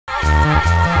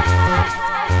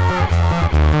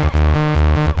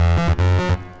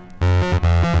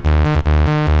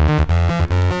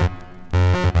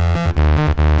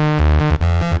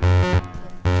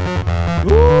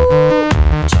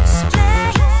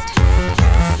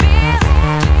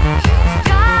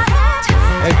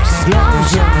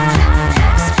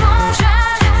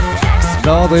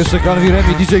No to jeszcze Calvi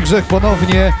Remi, DJ Grzech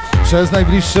ponownie przez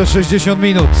najbliższe 60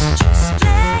 minut.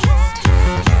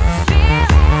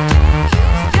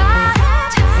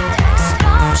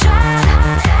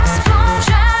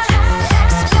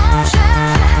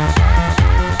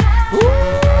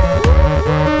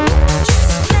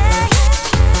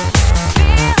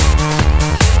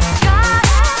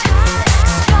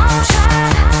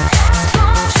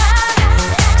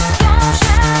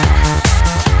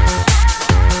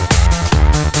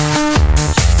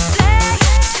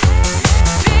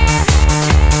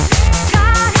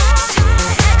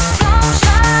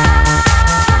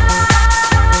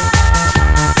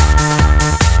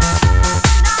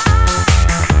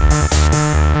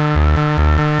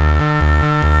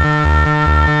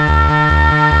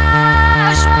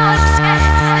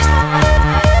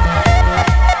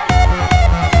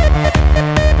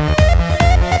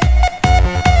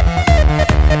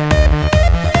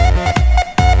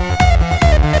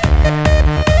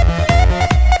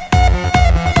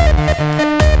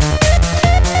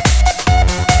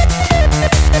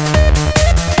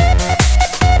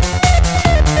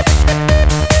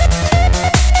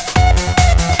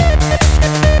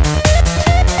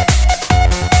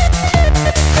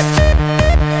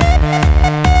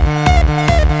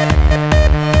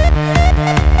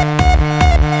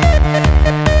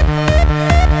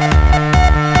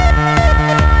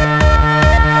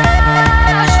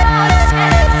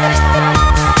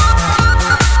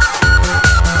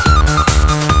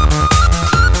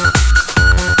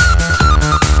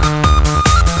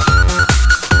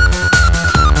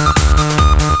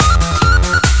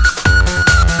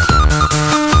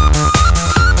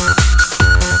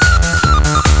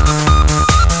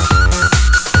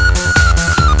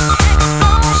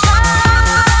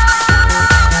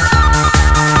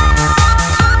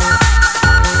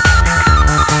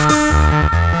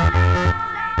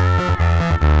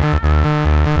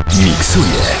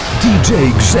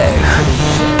 DJ GRZECH.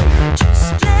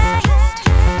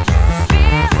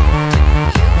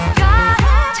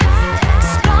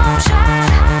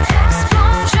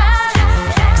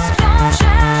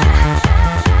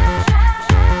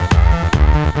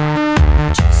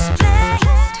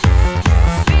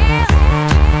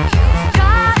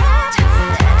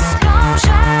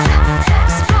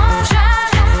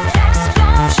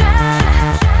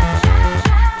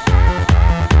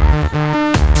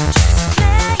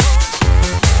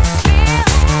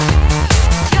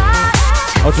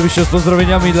 Oczywiście z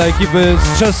pozdrowieniami dla ekipy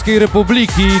z Czeskiej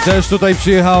Republiki. Też tutaj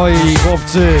przyjechały i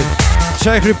chłopcy.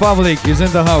 Czech Republic is in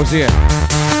the house here.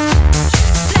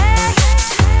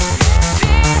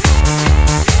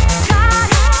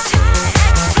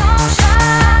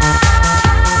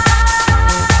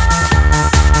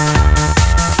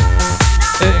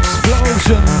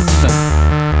 Explosion.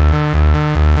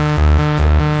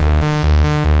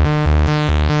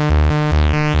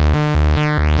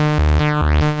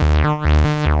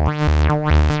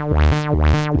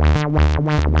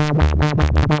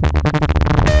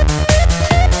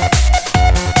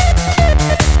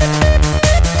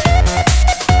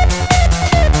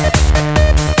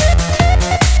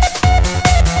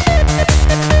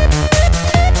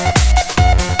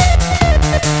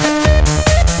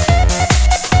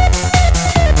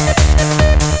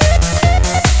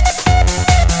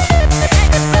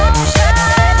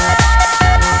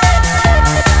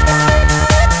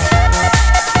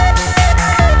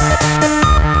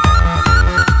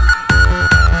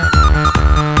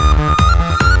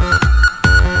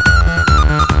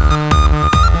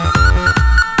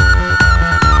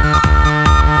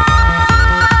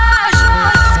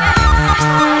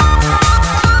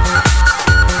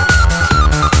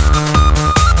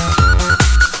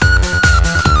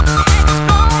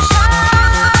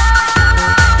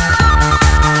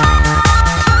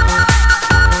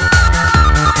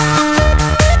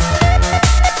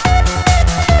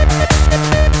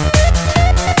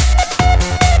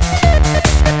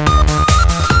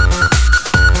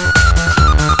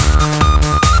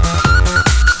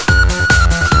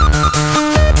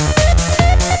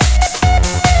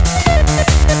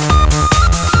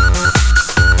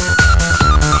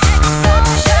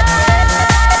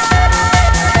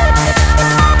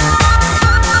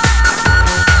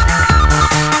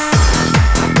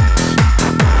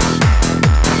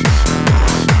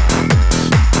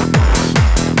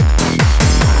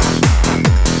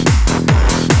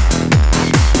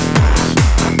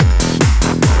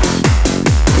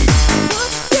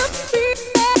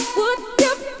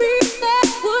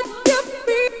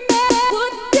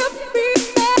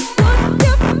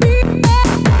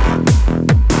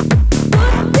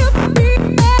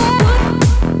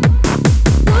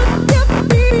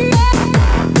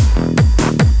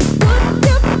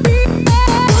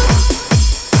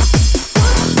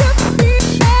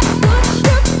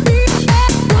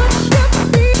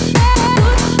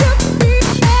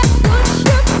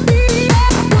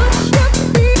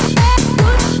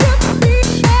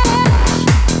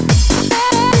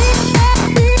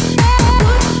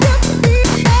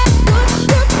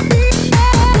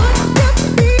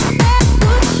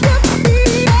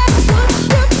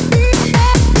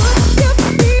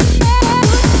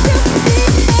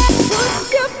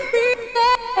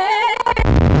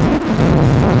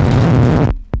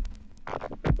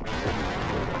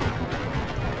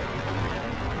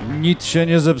 Nic się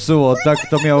nie zepsuło, tak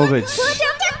to miało być.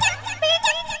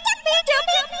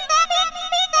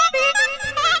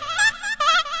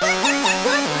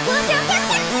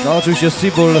 No oczywiście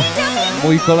C-Bool,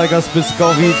 mój kolega z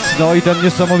Pyskowic, no i ten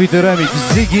niesamowity remix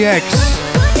Ziggy X.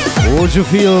 Would you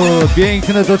feel?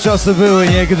 Piękne to czasy były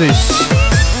niegdyś.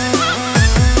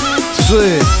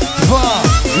 3, 2,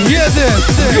 1,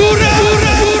 góra!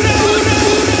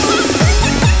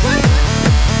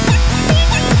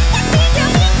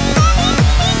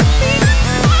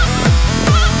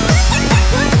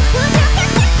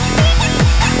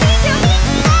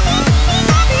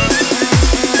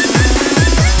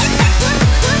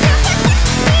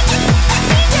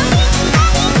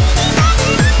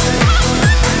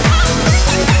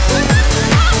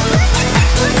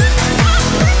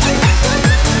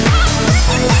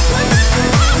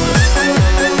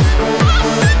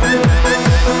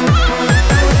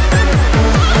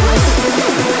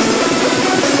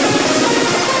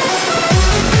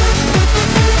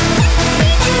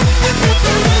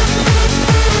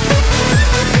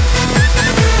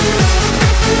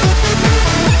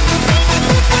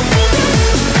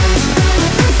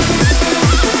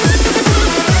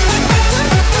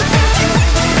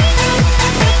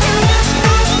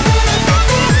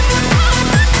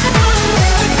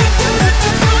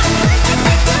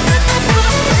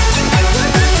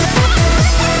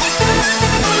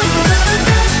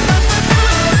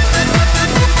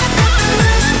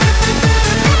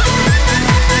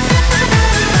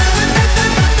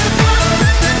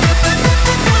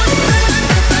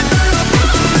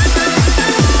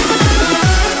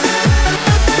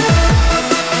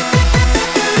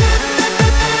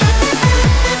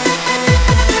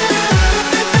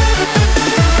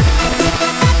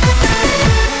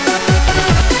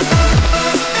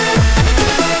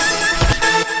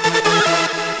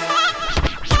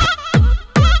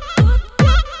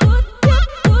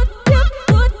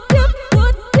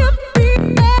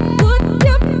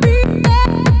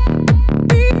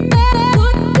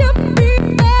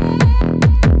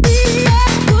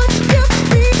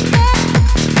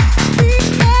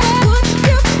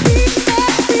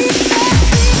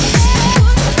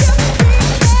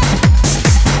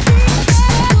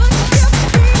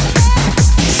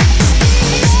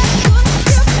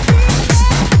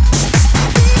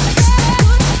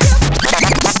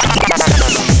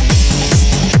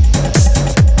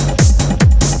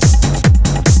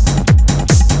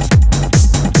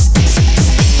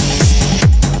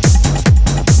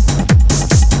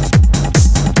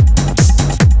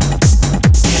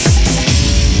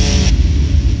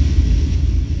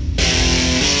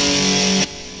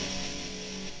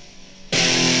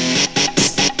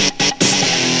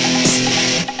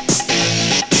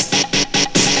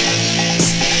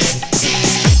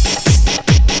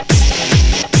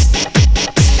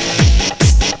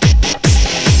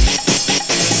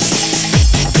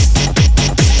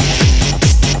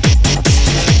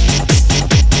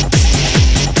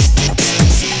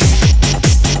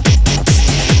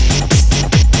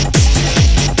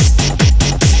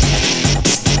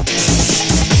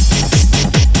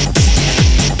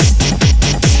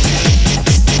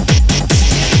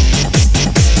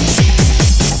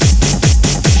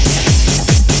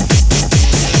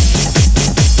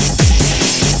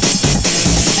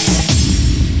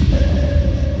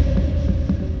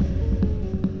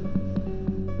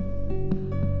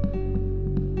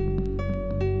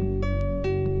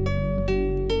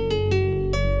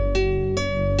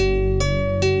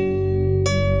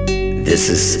 This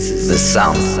is the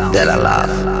sound that I love.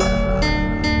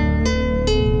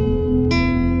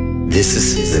 This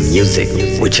is the music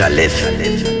which I live.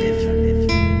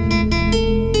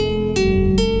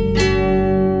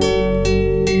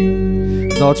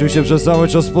 No oczywiście przez cały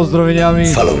czas pozdrowieniami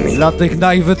dla tych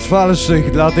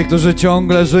najwytrwalszych, dla tych, którzy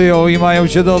ciągle żyją i mają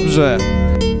się dobrze.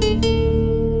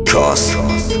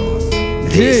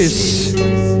 This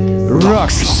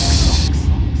rocks.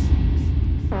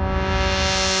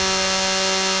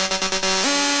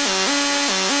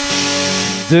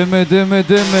 Dymy, dymy,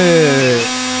 dymy.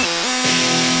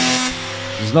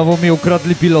 Znowu mi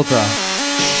ukradli pilota.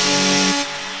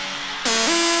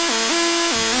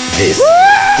 This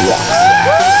rocks.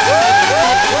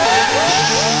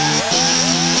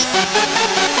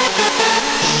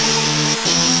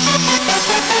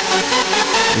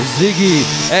 Ziggy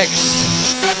X.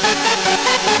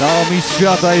 No, mistrz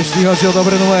świata, jeśli chodzi o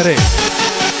dobre numery.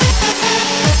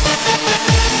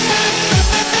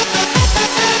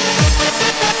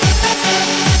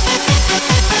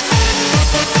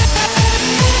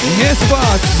 Nie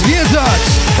spać, zwiedzać!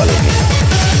 Follow me,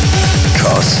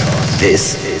 'cause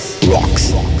this rocks.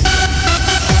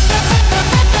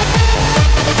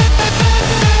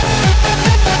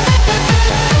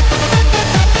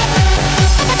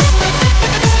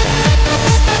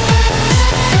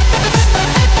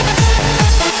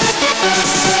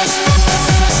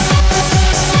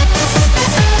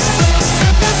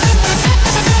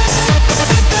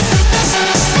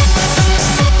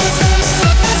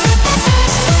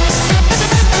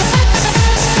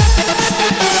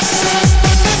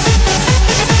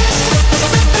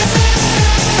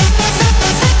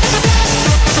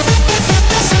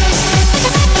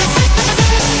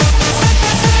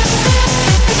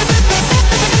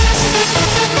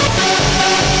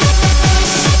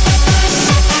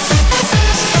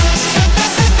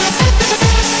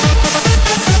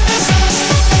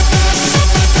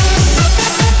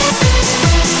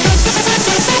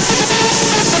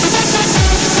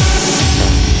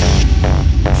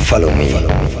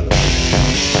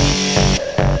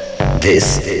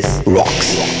 This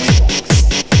rocks.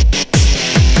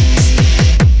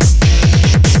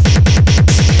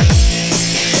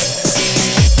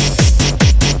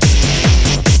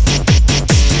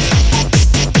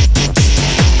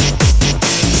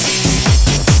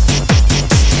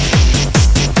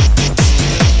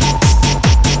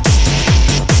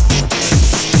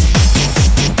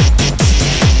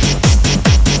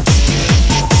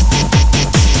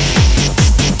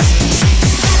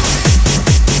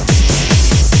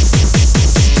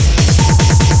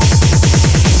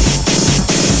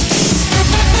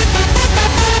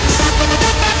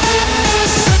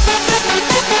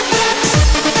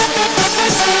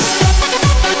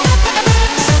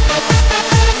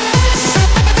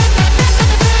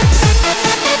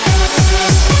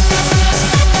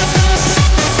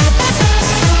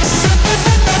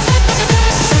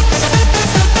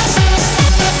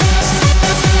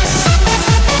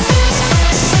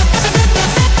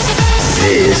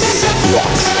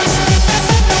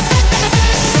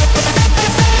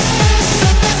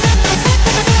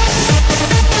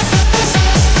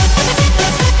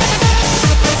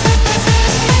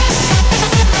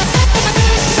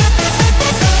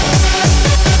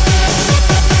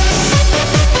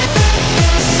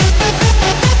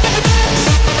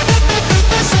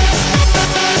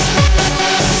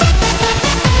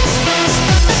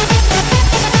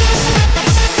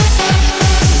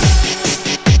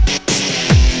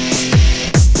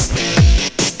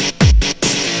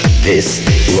 This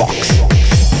rocks.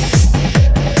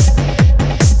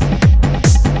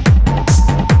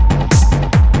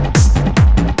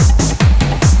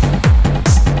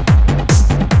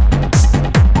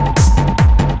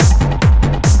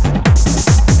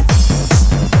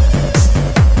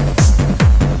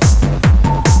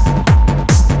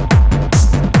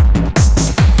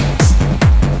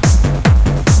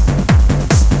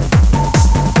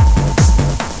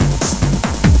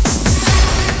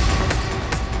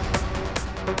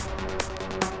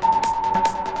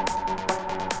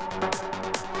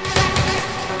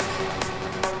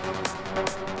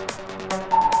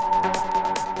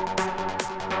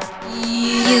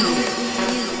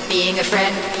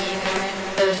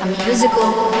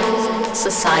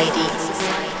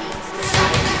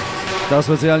 To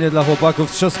specjalnie dla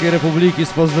chłopaków z Czeskiej Republiki z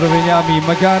pozdrowieniami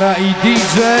Megara i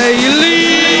DJ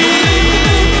Lee!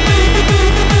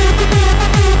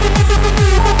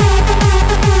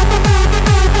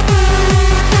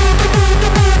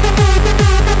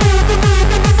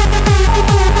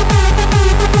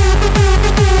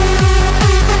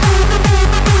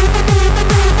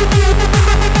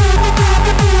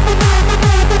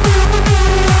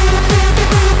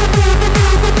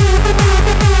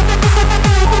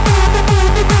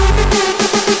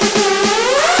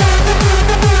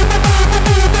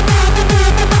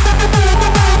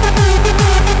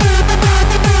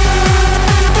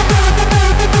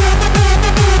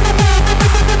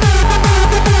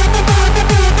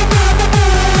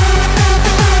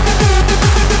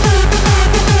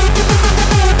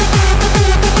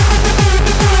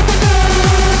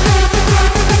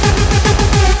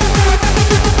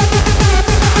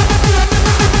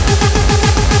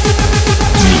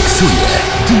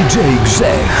 DJ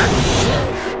Grzech.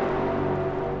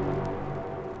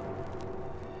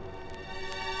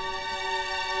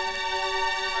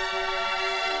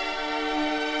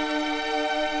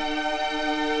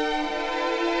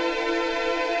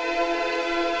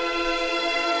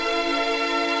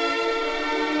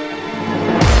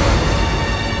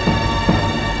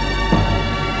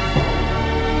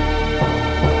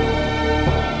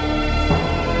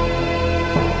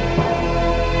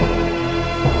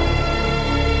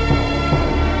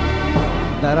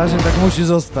 Na razie tak musi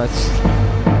zostać.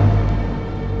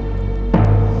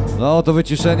 No to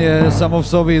wyciszenie samo w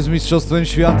sobie jest mistrzostwem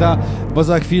świata, bo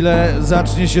za chwilę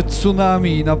zacznie się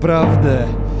tsunami, naprawdę.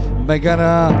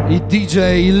 Megara i DJ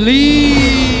Lee!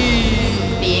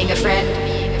 Being a friend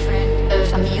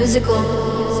of a musical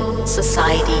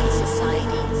society.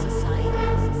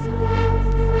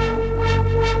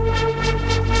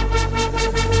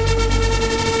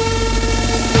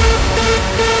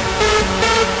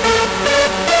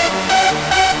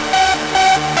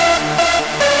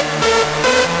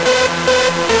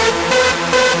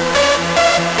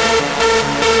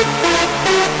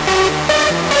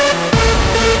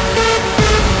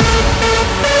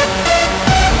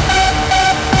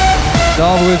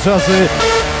 To były czasy,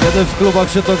 kiedy w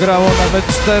klubach się to grało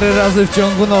nawet 4 razy w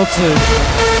ciągu nocy.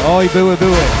 Oj, były.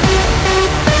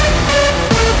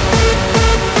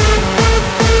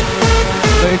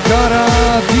 Megara,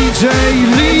 DJ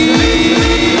Lee!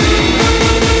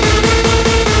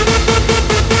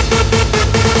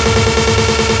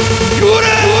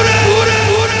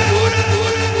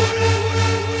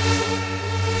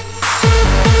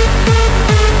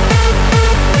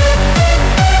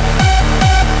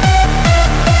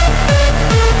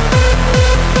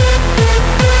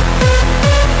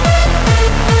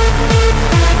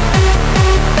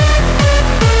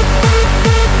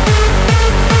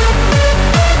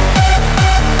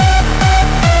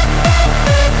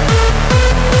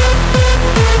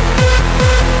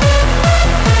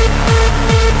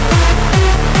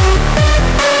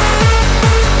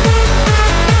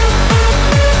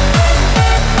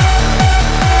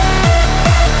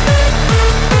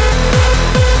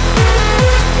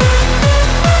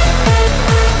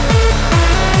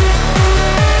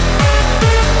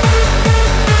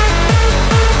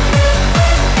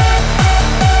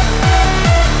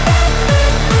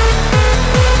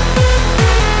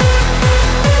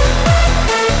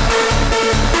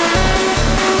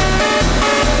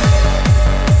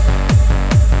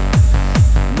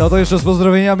 No to jeszcze z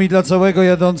pozdrowieniami dla całego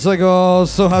jadącego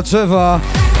Sochaczewa.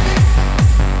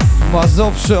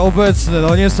 Mazowsze obecne,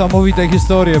 no niesamowite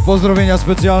historie. Pozdrowienia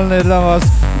specjalne dla was.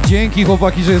 Dzięki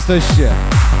chłopaki, że jesteście.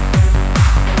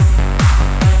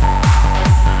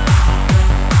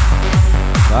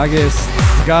 Tak jest,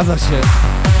 zgadza się.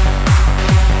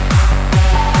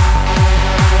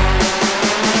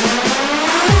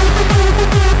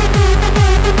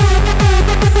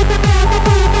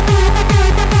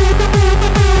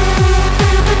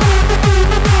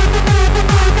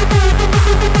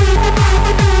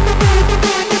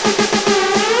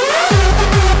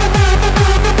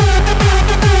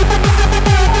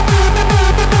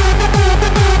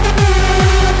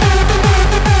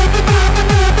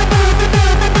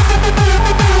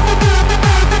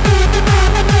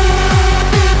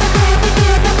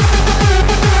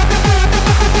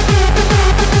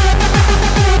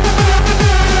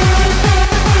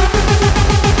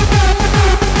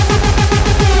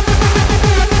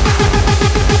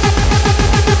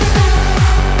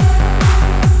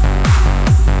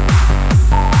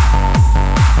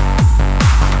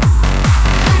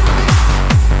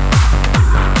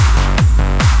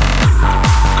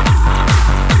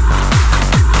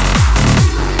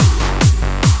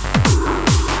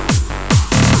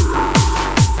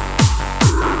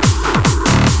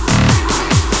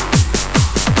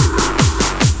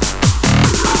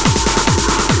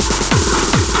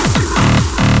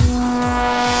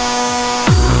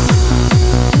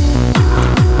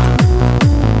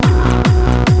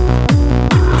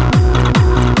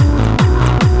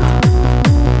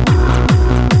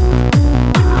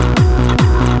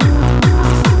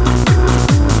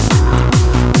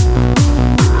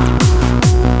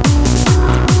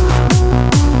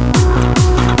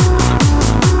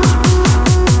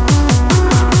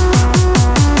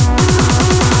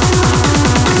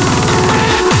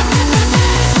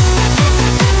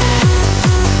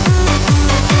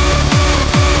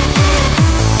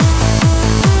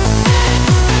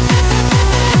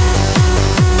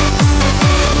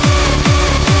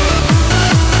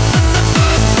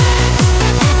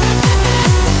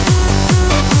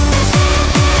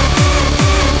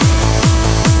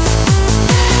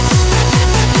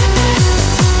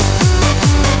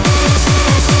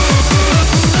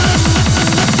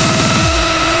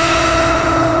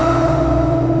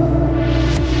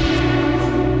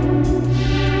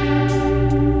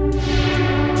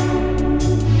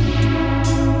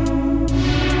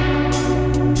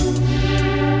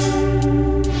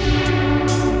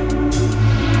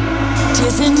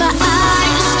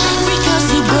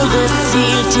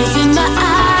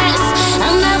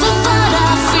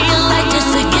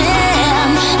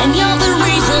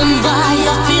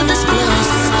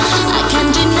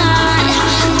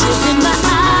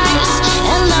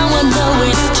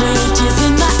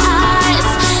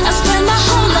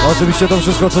 Oczywiście to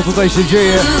wszystko, co tutaj się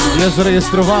dzieje, jest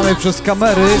rejestrowane przez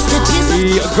kamery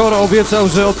i Goro obiecał,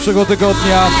 że od przyszłego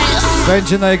tygodnia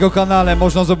będzie na jego kanale.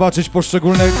 Można zobaczyć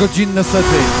poszczególne godzinne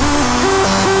sety.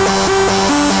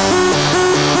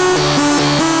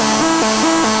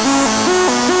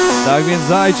 Tak więc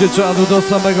dajcie czadu do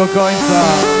samego końca,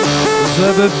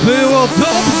 żeby było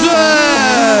dobrze!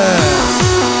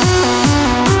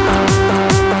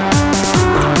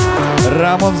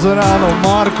 Ramon Zorano,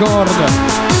 Mark Horn.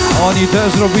 Oni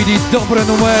też robili dobre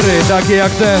numery, takie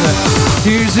jak ten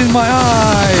Tears in My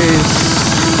Eyes.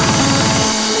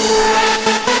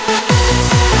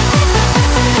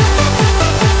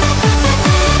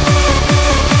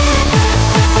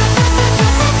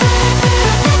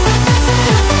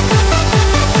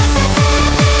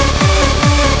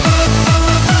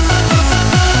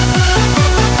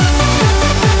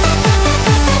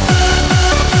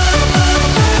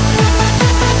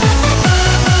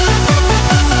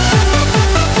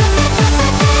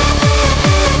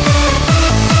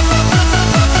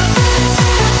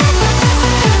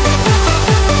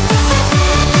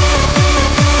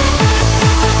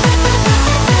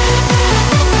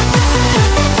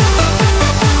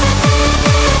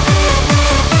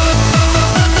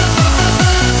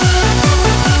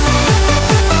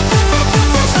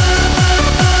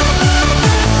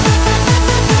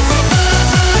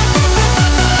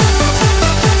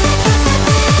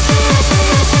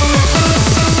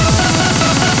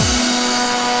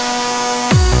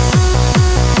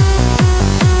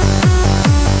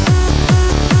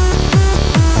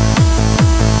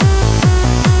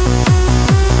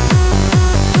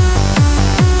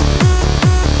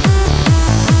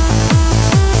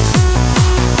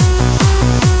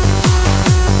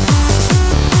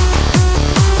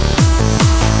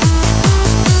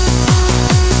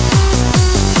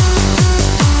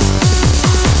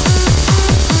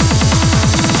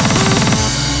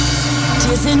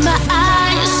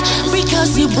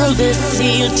 broke the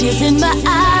seal, tears in my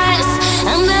eyes.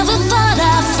 I never thought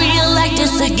I'd feel like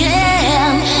this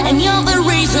again. And you're the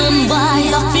reason why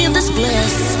I feel this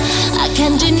bliss. I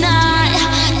can't deny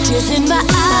tears in my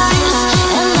eyes.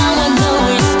 And now I know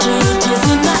it's true, tears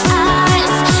in my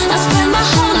eyes. I spent my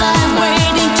whole life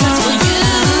waiting just for you.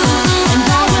 And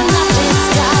I will not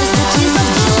disguise the tears of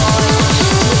joy,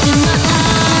 tears in my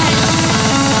eyes.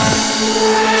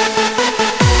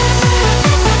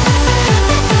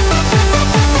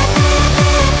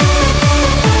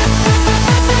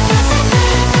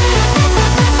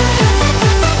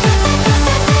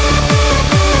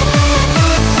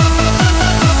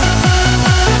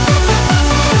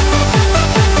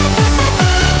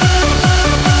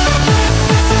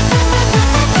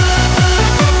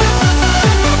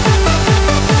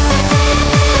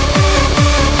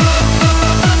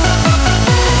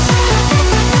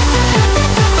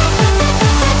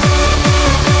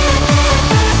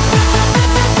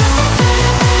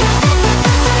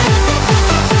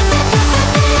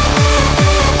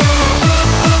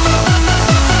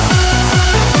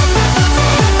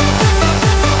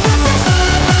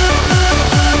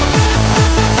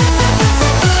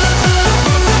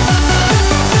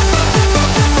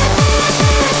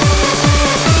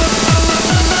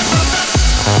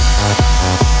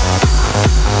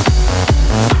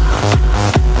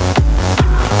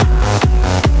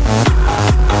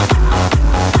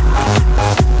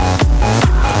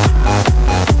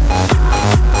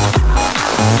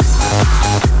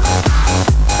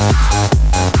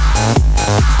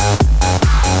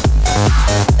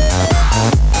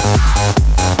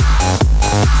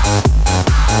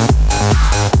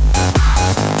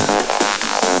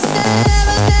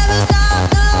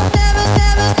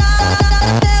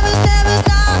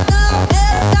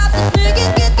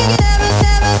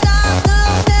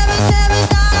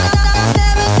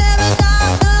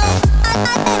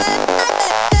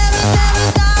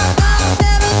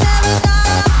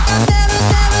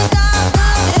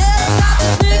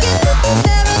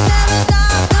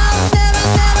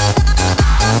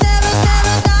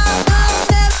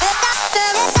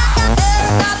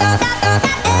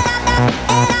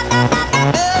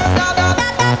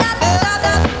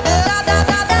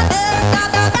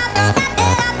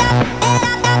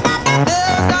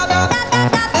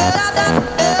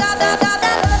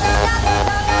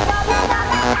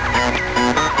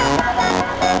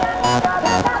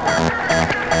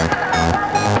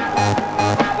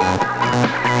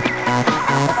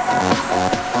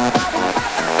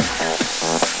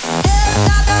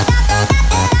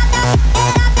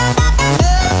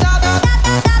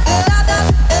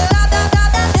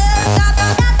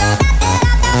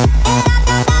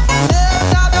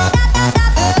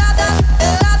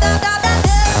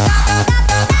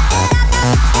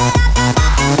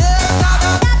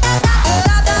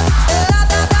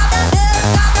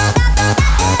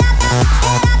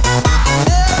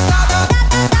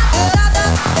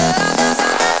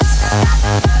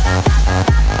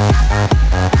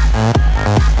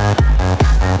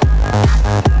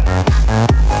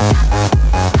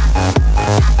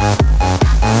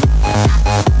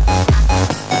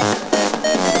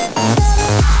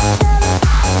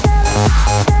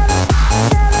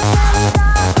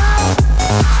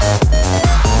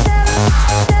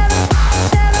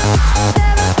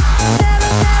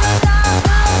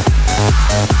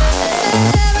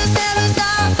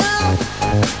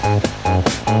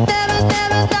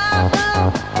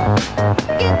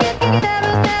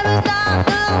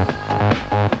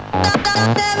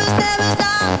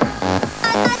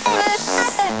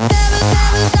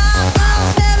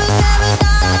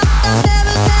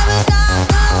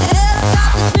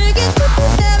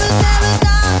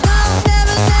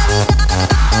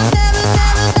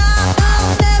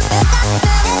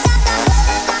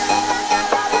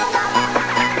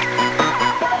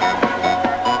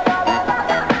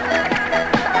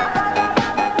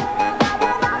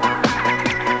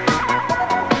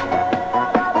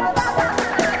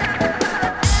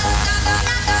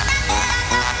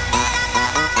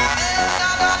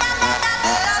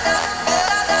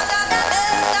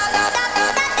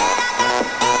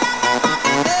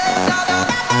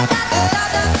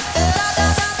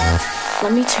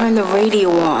 Let me turn the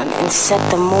radio on and set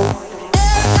the mood.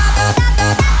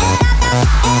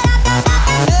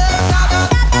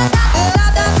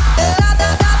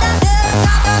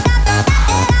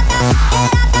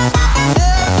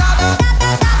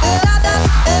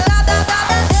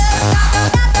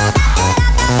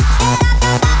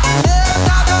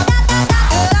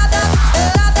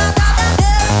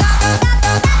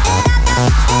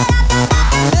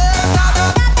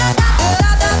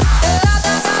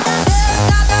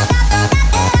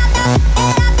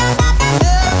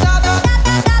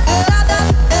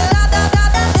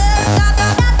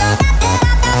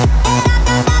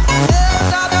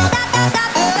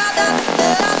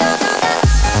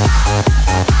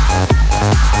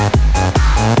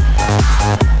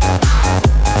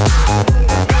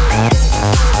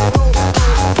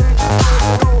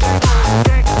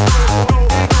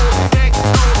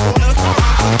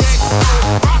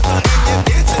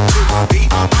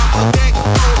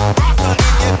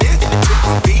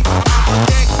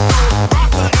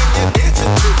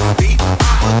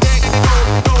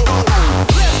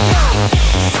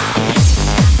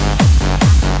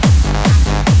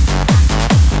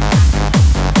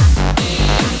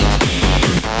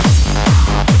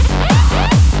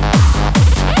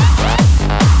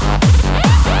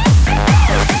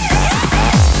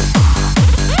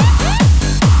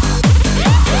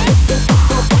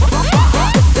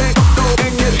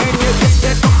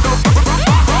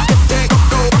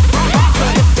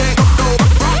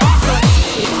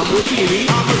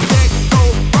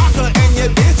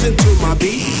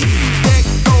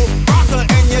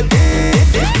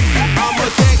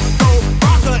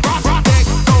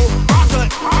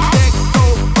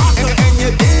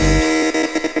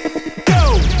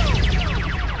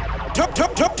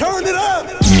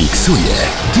 Miksuje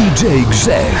DJ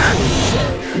Grzech.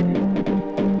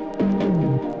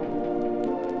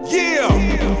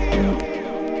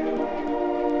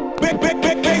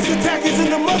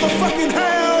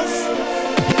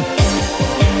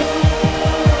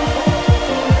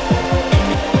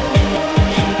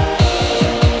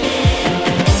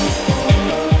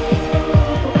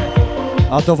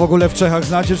 A to w ogóle w Czechach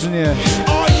znacie czy nie?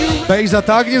 Bass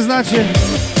tak nie znacie?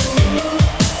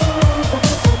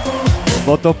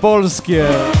 Bo to polskie.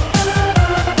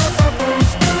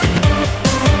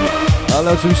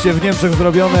 Ale oczywiście w Niemczech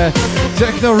zrobione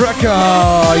Techno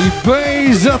Rocka i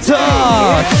Bass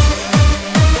Attack.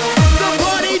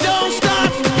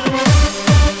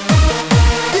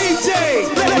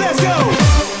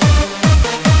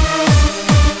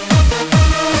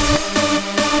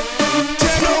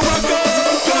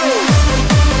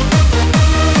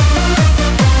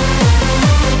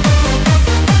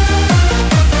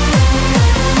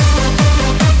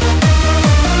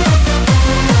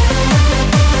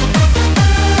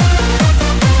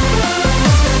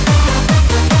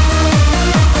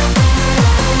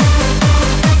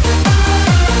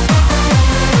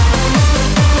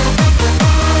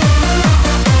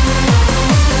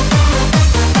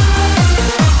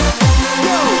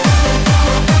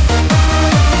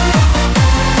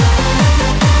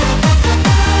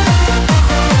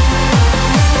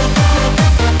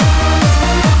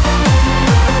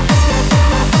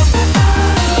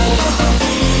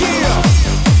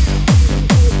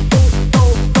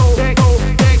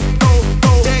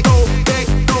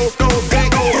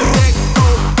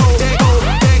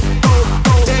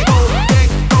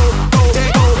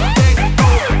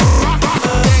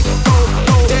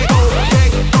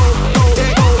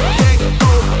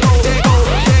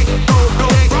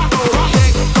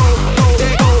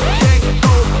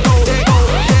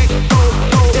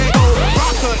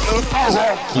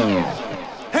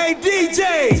 Hey DJ,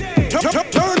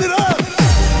 turn it up.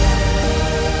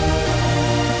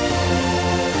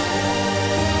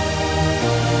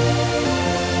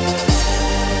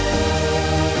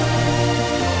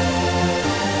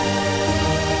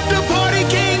 The party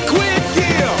can't quit,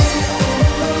 yeah.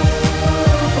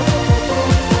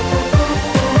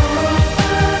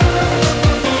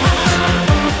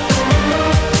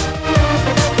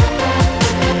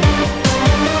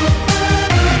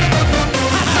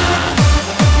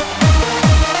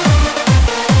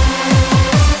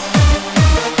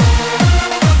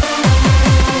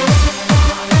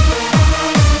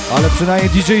 Ale przynajmniej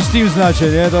DJ Steam znacie,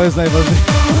 nie? To jest najważniejsze.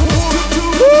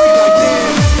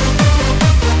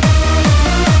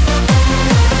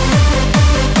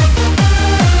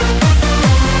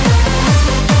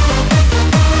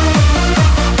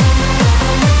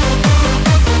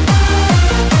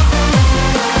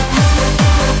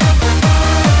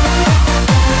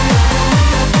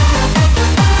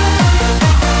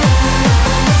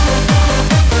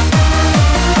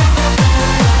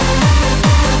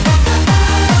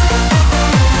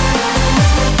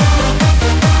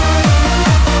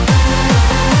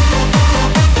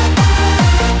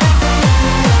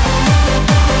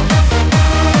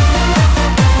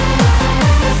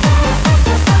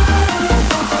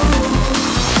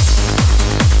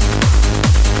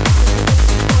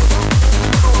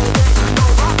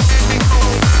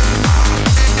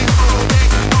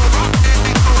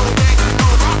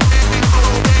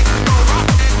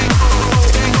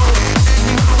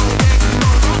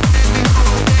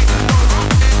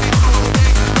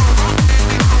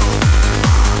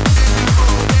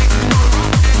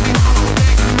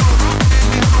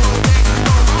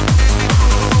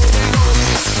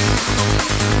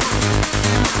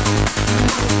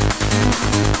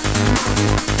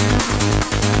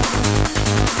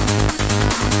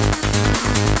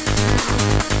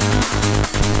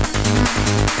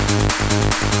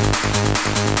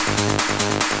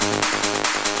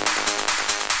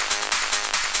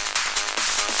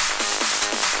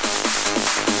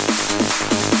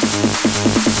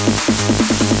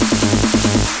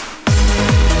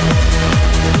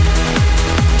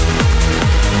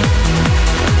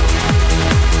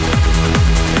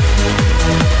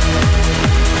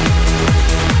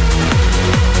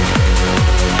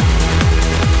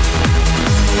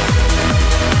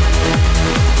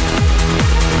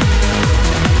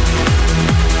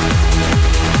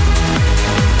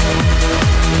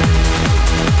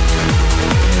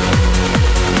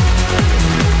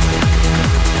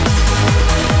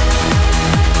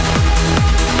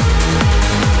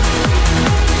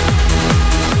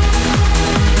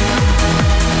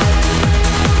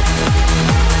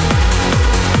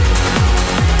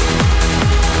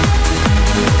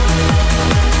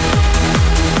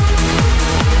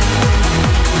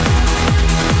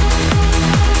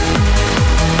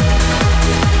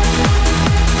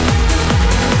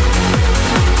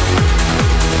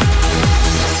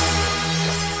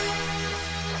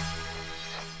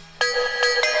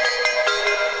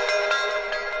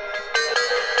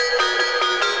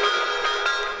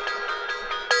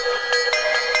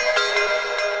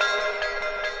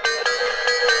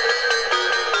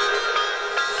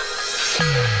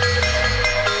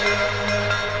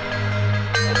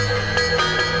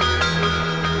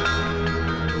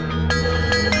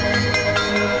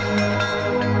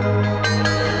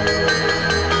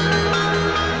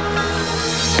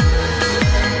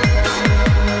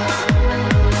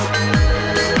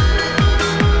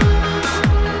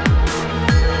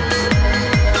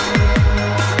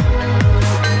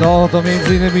 No to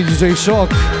między innymi DJ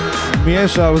Shock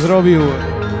mieszał, zrobił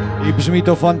i brzmi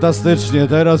to fantastycznie.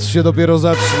 Teraz się dopiero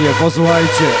zacznie,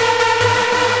 posłuchajcie.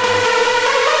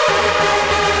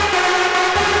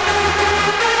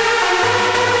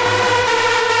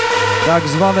 Tak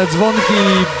zwane dzwonki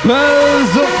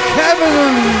Bells of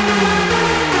Heaven.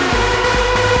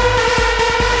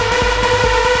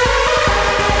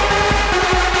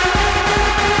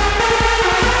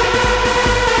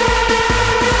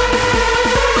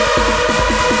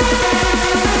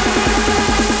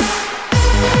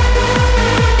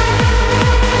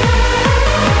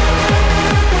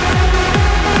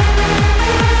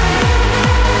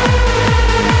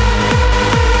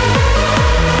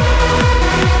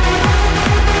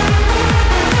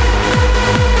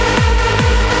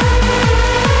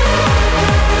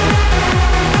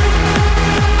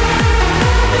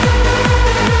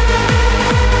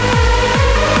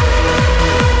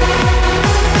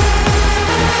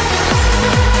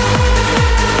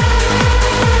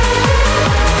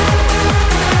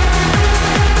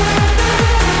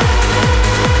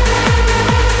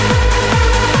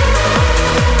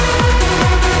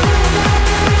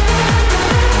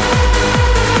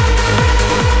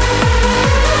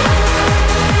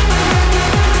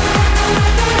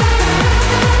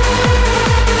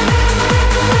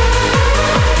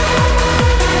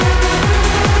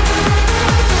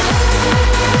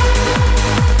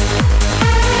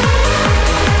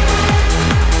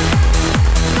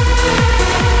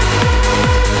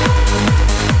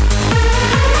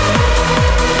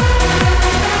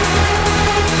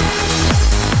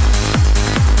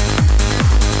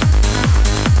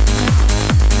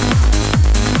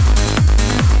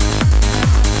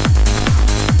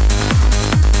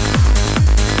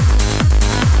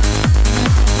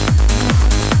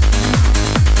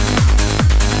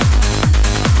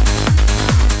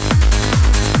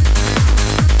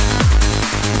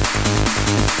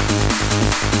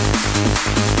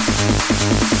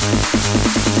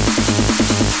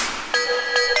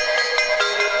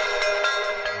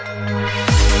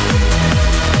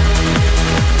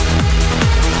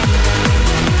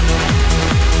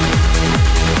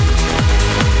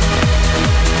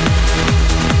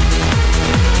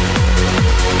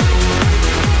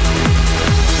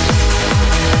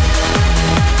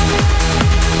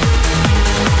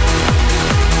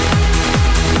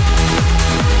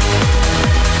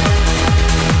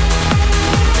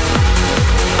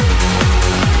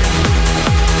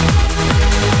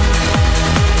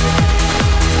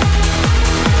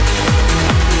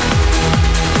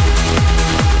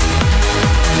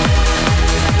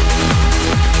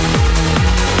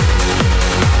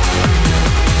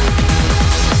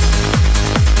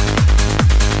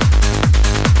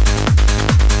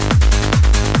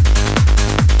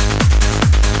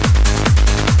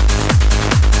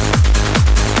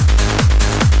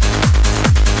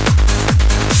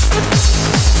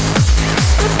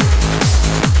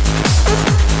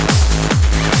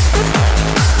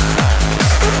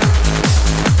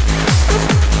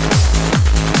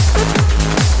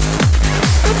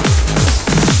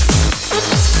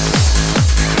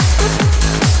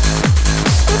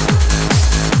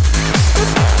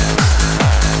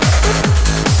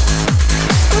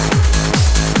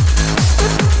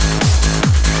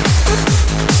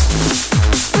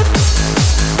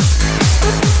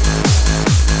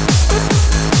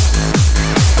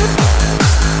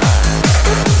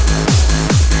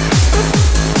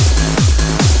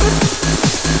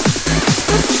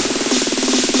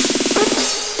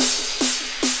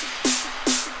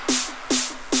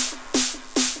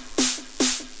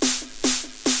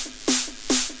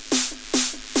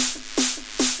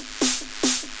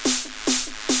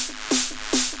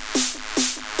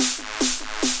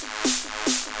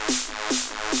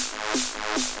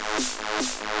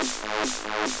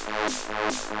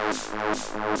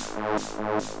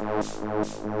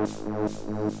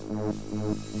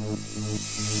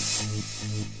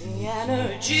 The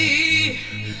energy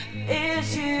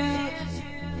is you.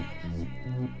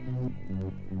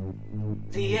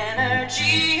 The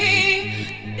energy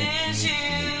is you.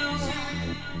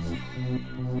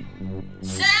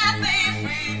 Set me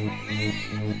free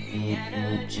from me. The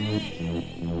energy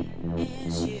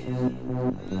is you.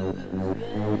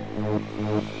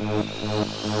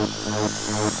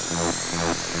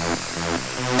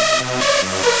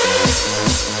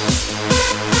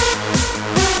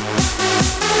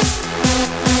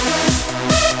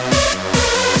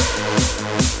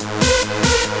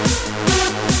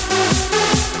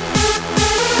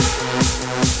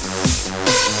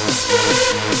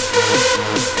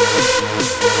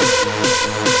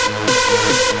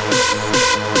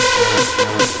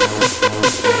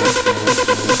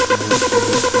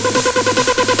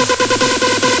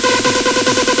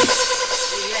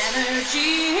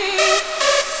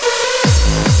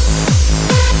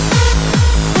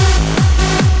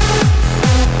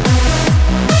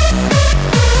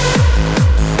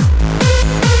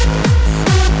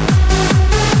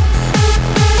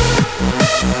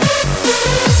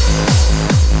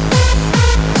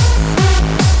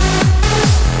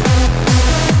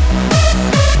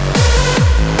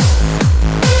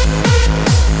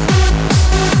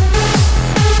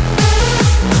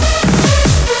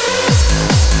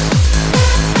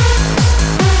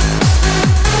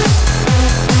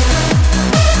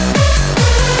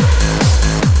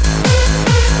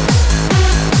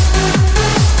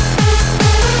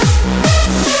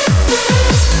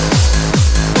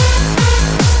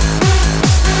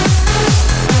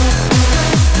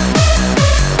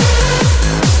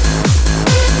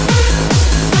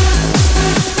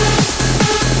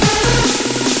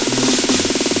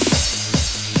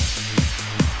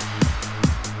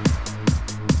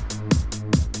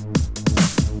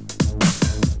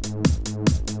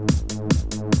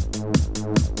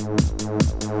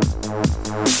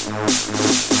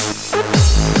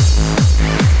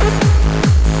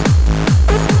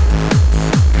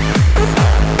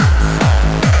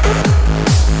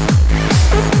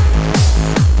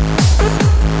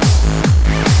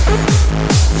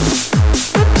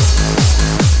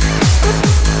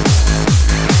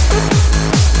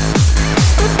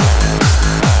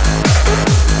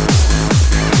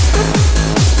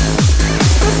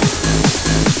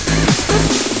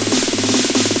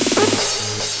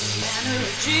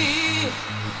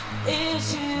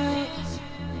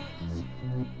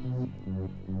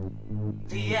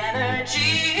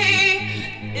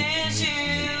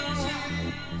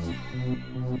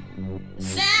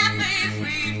 Set me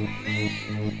free from me.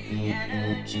 The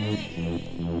energy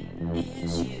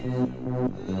is you.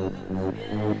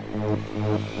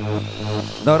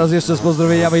 No raz jeszcze z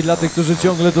pozdrowieniami dla tych, którzy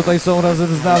ciągle tutaj są razem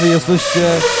z nami. Jesteście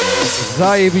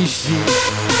zajebiści.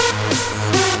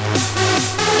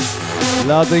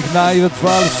 Dla tych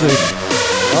najwytrwalszych.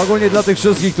 Ogólnie dla tych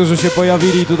wszystkich, którzy się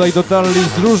pojawili, tutaj dotarli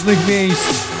z różnych miejsc.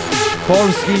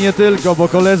 Polski nie tylko, bo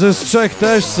koledzy z Czech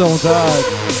też są, tak.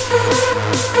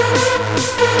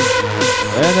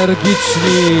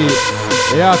 Energiczni,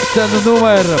 jak ten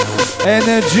numer.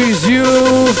 Energy z you.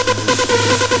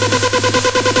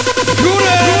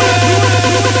 Górę!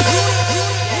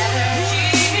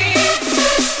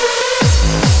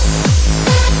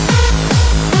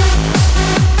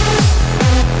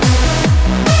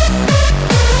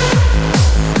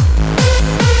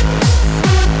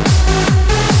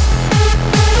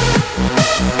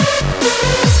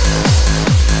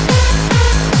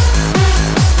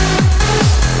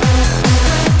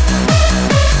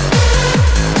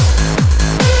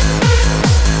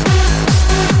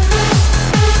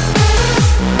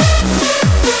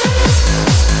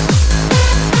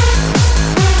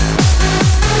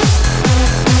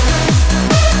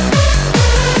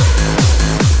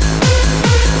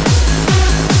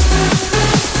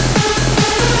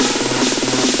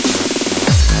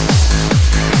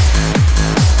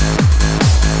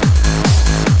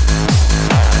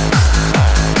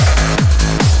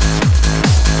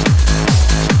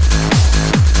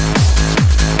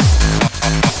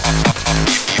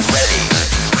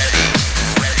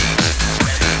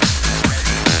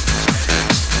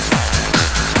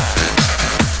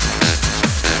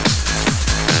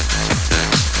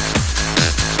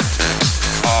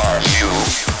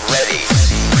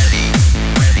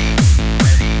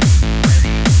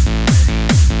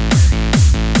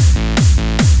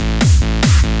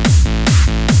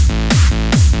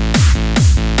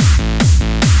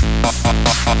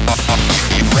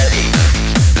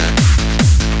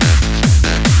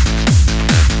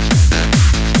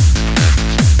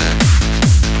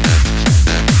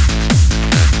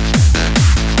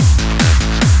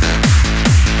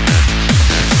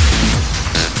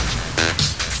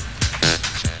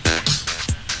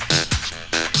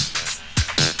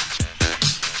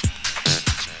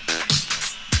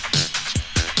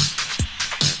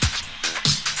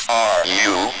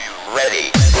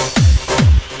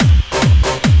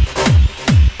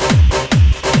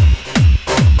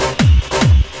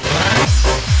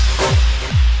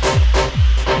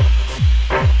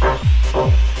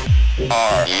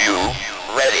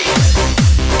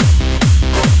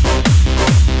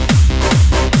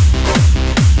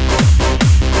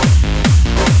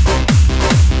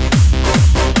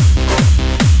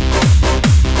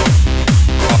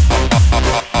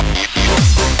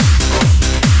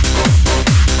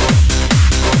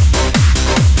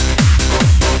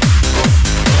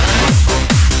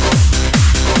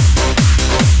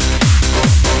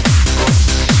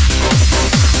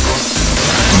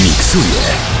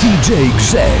 DJ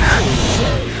GRZECH.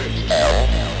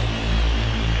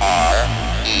 Are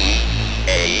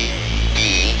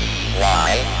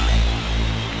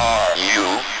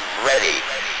you ready?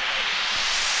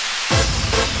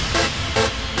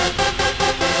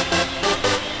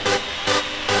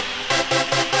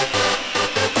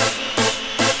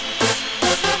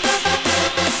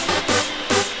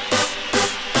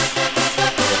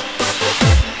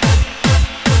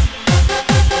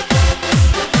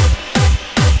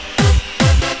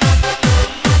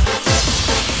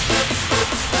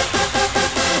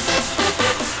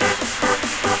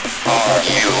 Are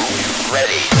you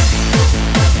ready?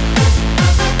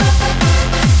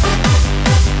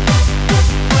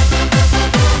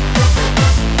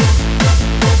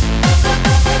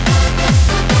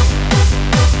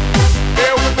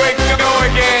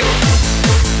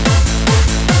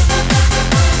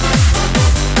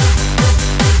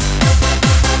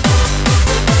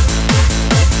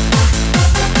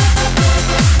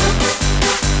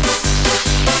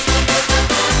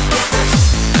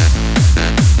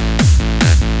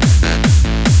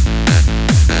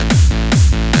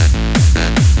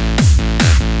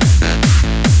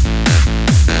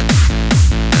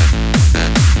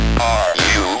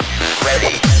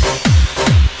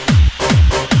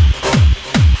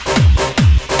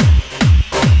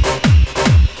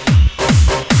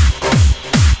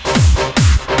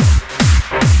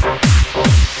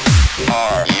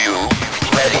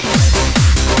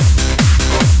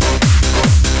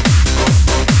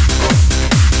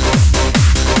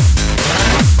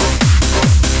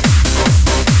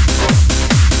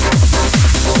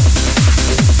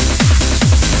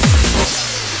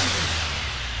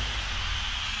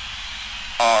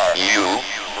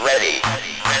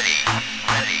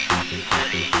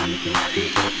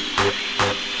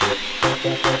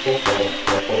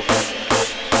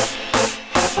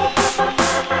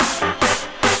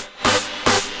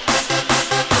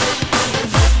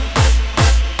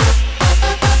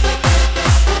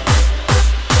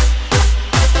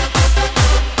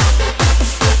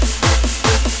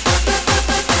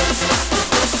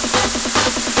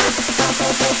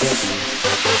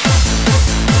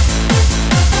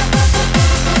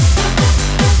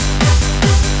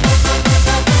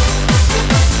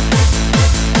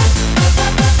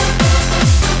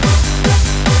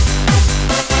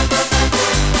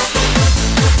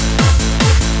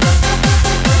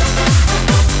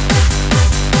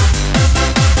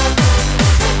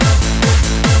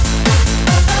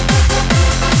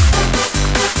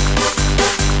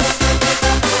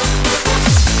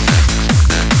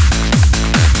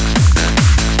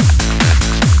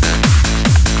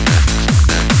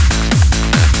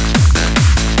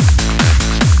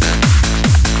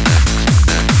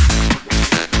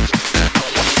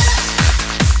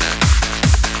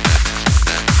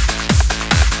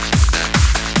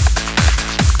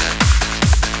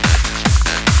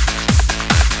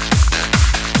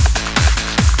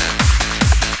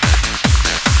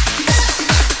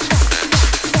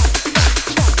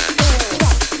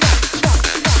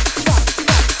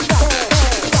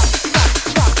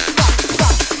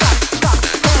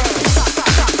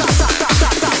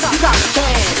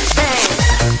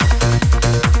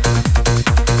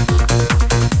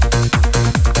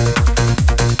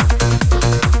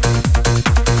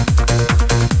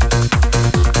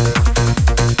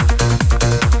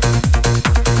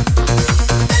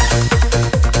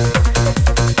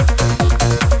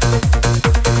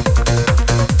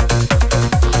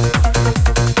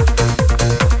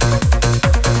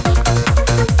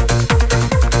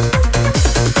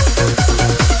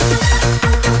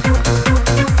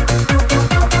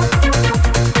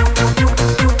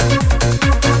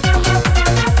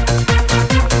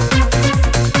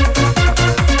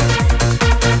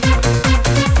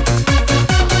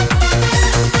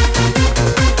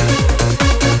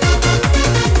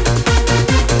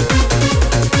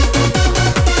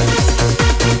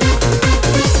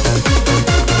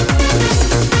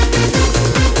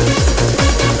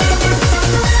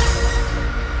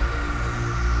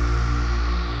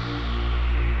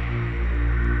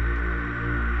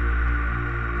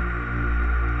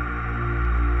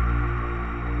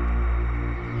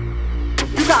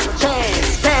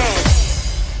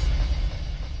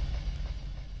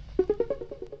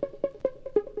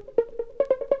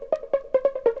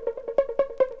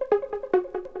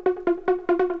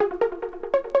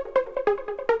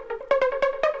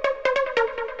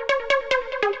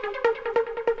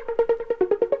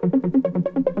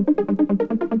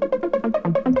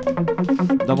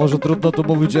 No może trudno tu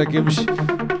mówić o jakimś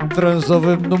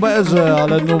transowym numerze,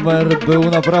 ale numer był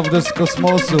naprawdę z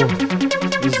kosmosu.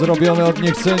 Zrobiony od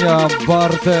niechcenia,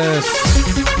 Bartes.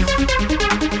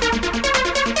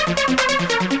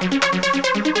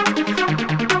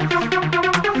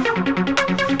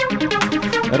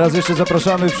 Raz jeszcze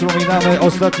zapraszamy, przypominamy,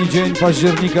 ostatni dzień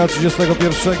października,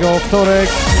 31, wtorek.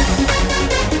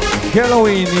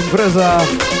 Halloween, impreza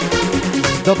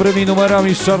z dobrymi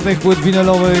numerami z czarnych płyt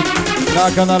winylowych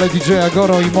na kanale DJ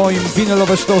Goro i moim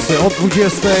winylowe sztosy od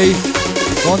 20.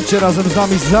 Bądźcie razem z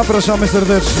nami, zapraszamy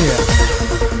serdecznie.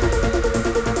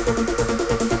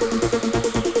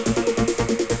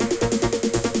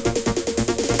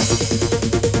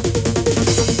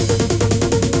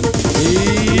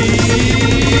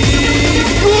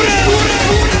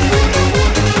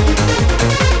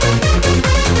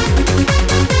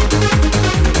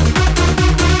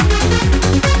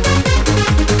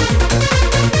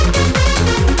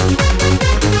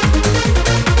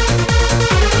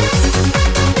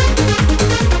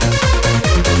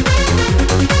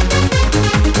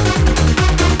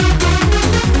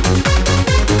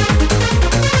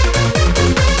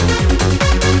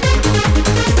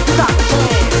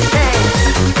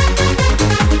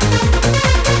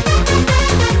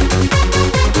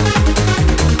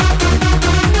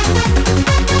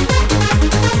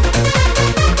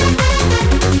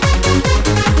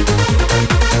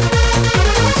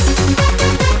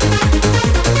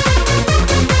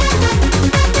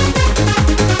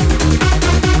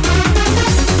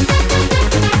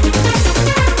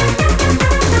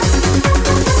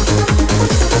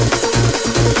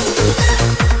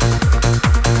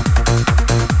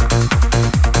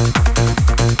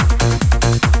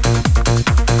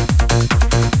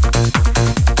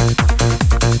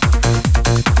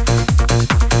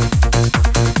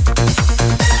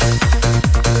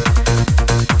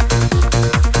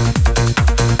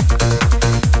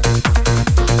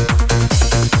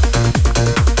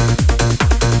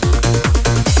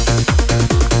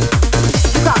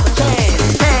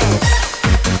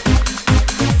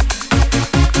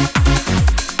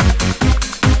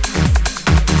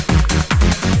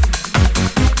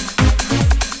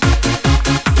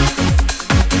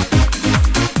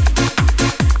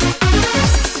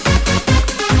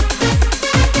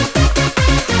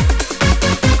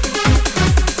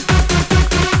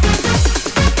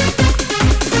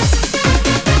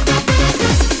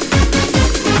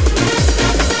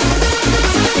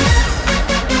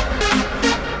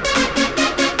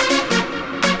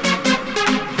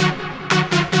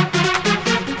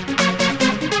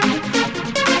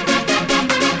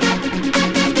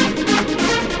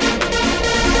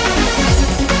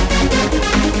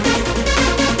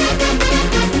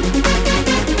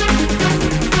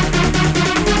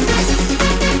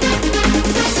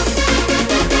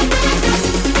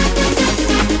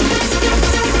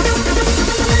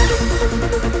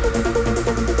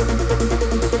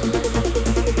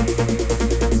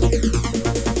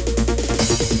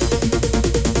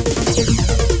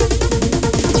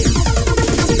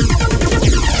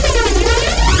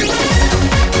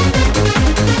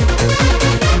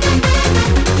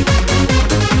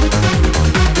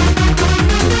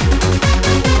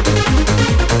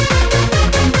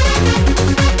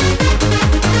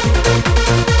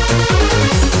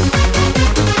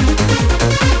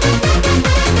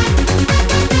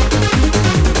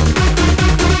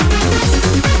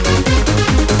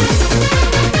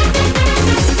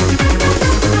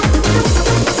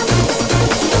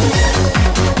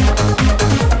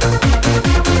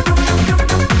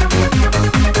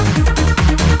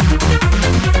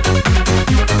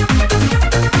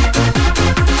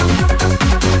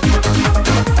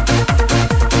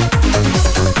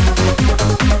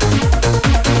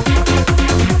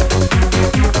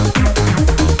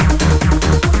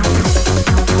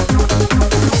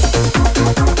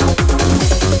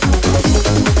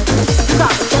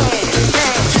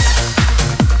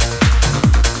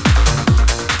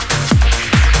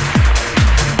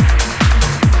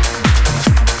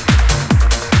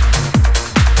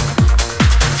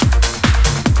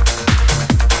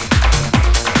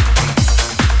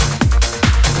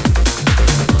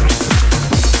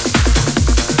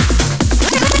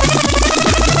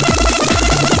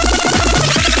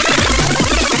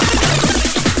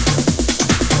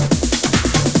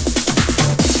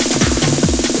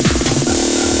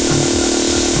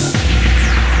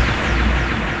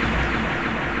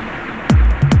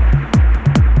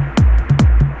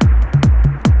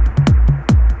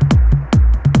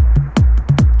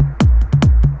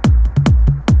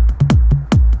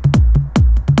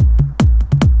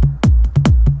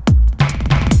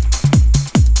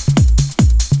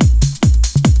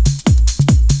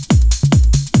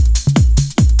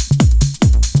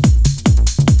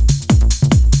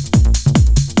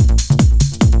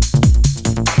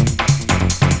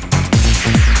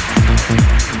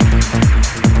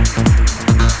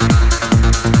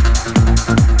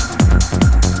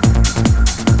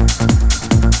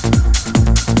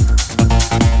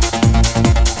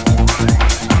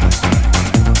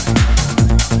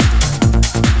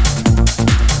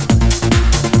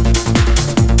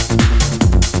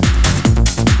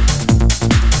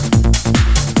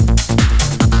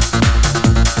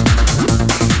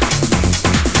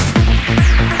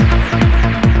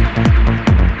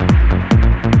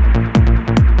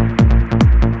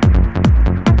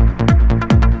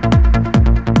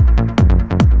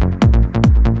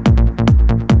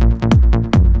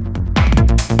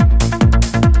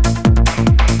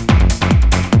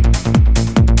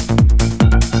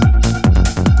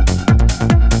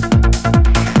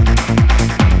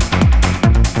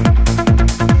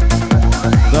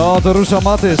 na to rusza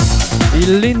Matys i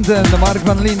Linden, Mark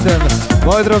van Linden.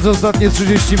 Moi drodzy, ostatnie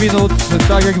 30 minut,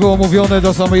 tak jak było mówione,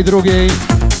 do samej drugiej.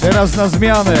 Teraz na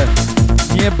zmianę,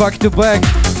 nie back to back,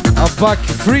 a back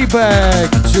free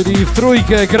back, czyli w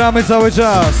trójkę gramy cały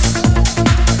czas.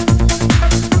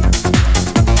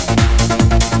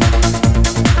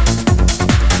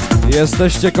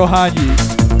 Jesteście kochani.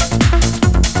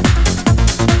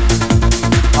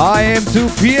 I am 2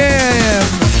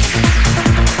 PM.